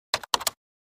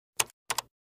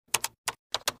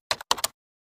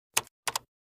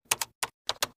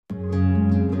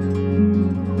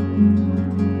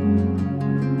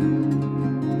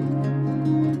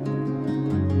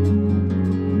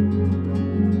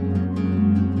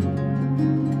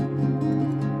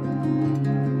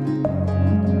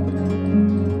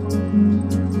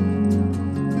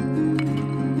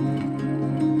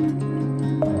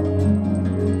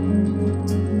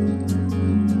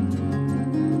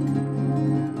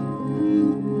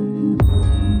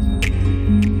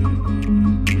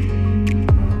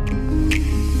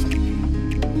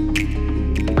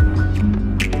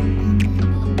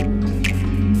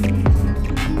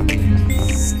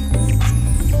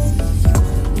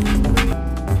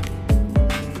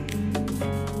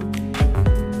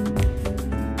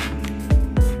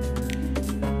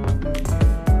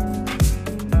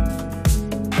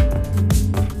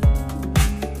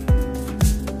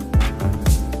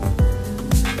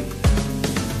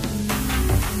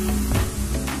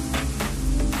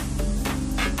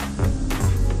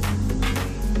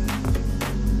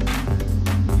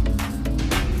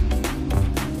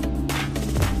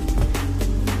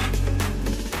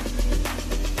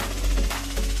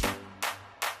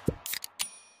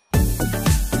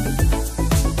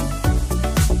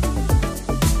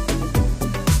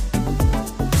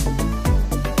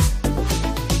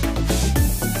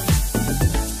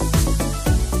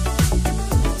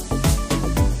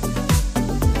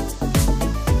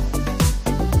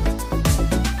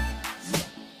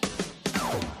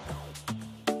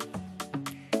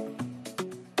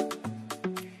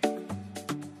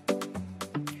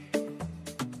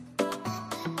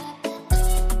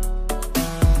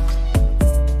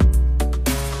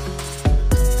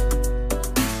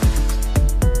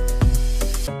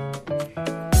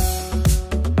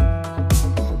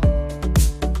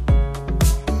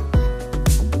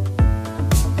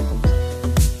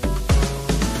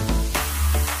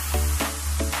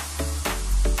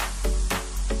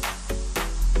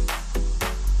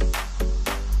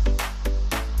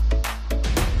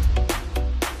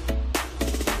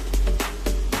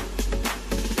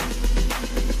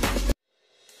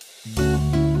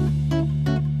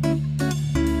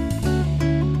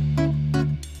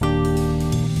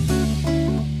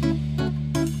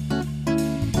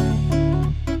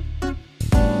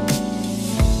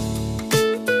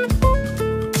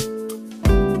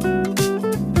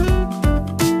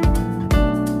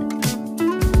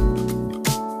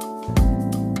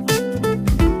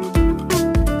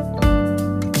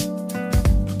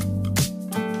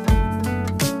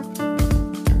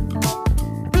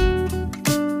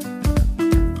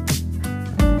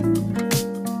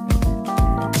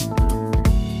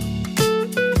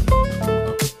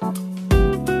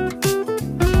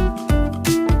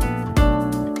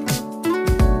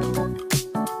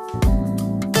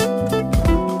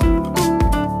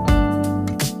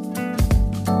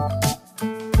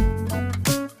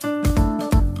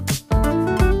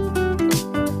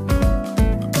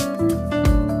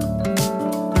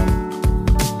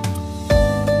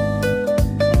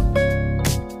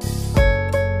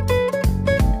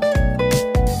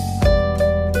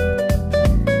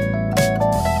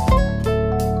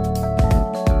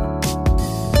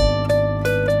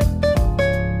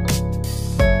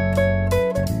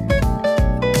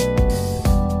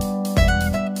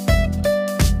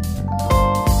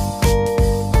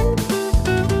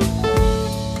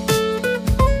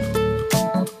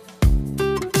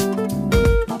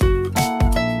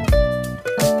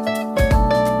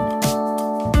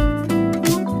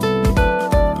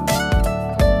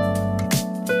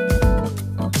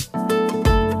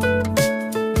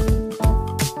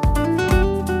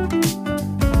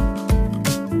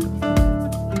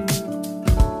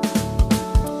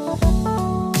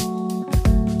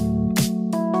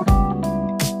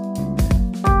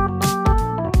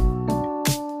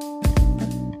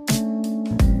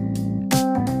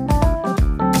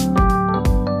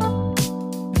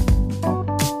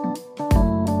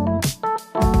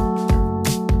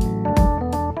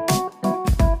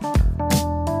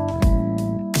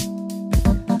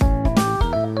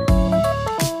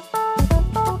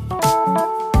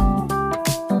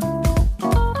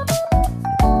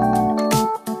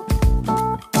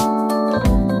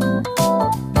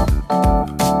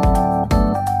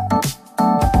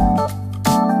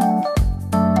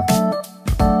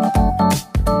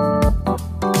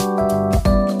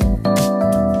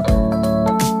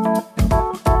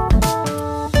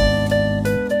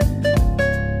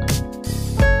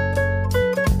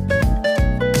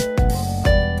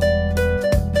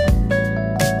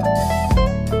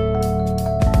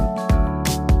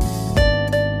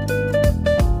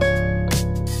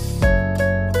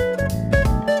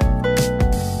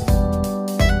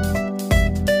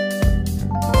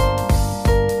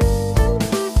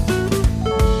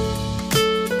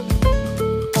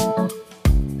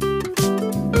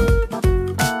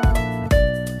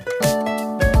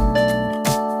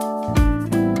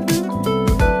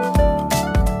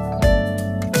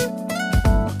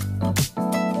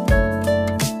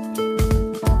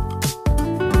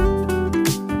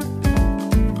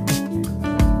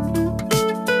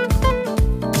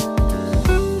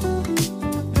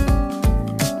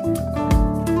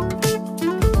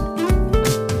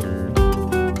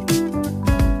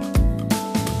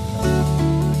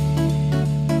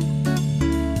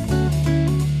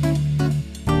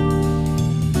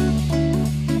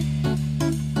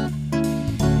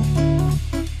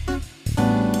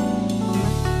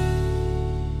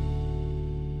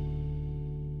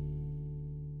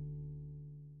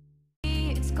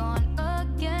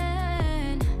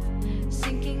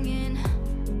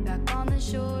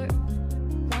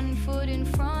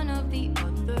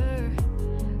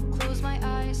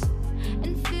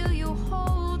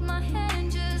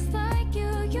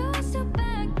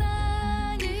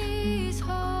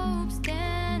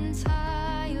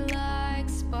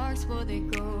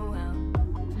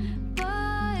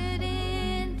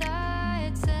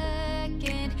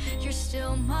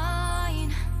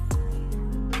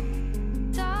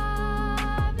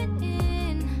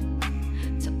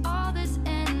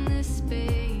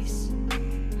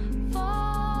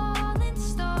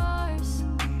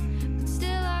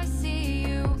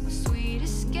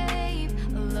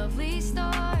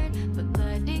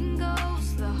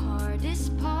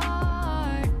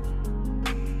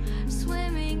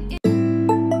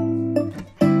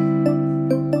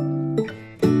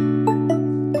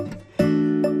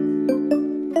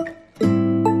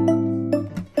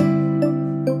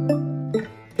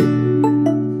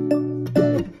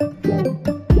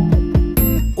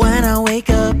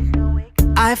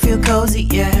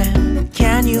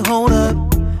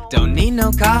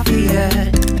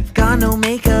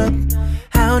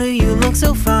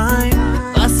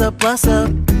up, bust up.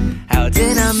 How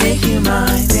did I make you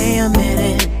mine? Stay a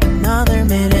minute, another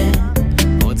minute.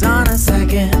 Hold on a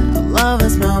second, I love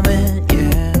this moment,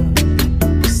 yeah.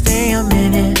 Stay a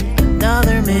minute,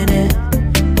 another minute.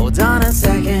 Hold on a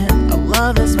second, I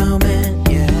love this moment,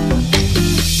 yeah.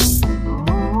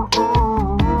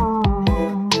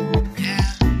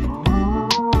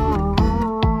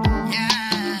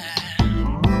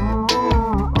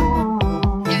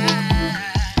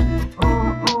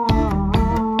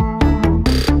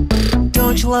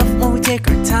 Don't you love when we take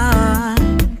our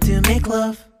time to make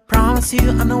love? Promise you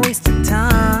I'm not wasting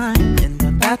time in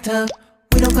the bathtub.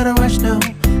 We don't gotta rush, no,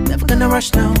 never gonna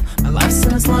rush, no. My life's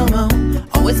in a slow-mo,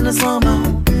 always in a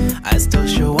slow-mo. I still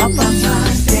show up on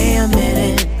time. Stay a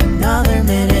minute, another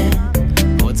minute.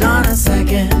 Hold on a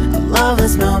second, I love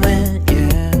this moment,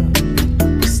 yeah.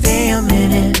 Stay a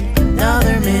minute,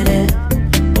 another minute.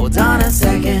 Hold on a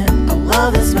second, I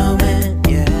love this moment,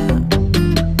 yeah.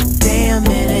 Stay a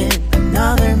minute,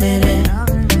 another minute.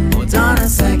 Hold on a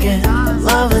second, I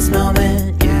love this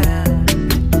moment, yeah.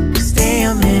 Stay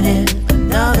a minute,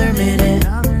 another minute.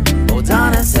 Hold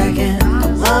on a second, I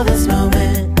love this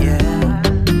moment, yeah.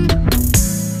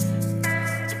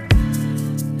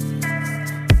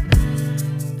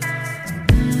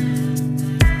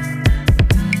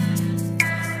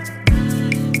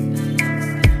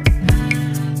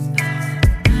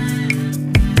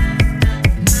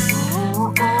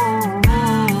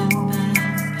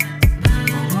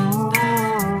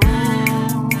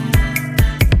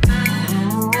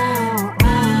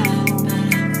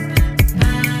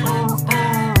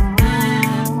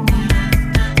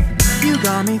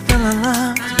 Got me feeling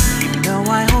loved, even though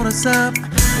I hold us up.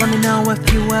 Let me know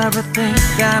if you ever think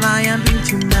that I am being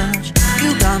too much.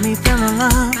 You got me feeling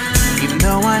loved, even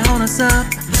though I hold us up.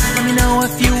 Let me know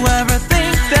if you ever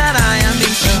think that I am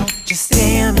being so. Just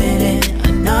stay a minute,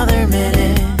 another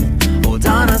minute. Hold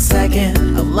on a second,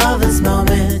 I love this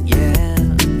moment, yeah.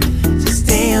 Just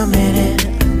stay a minute,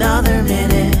 another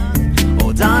minute.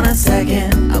 Hold on a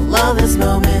second, I love this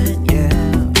moment, yeah.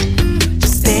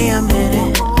 Just stay a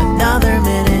minute, another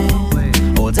minute.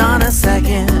 Hold on a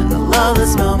second, I love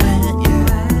this moment,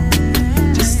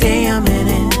 yeah. Just stay a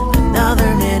minute,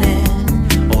 another minute.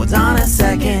 Hold on a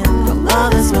second, I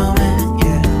love this moment,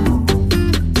 yeah.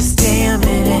 Just stay a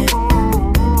minute.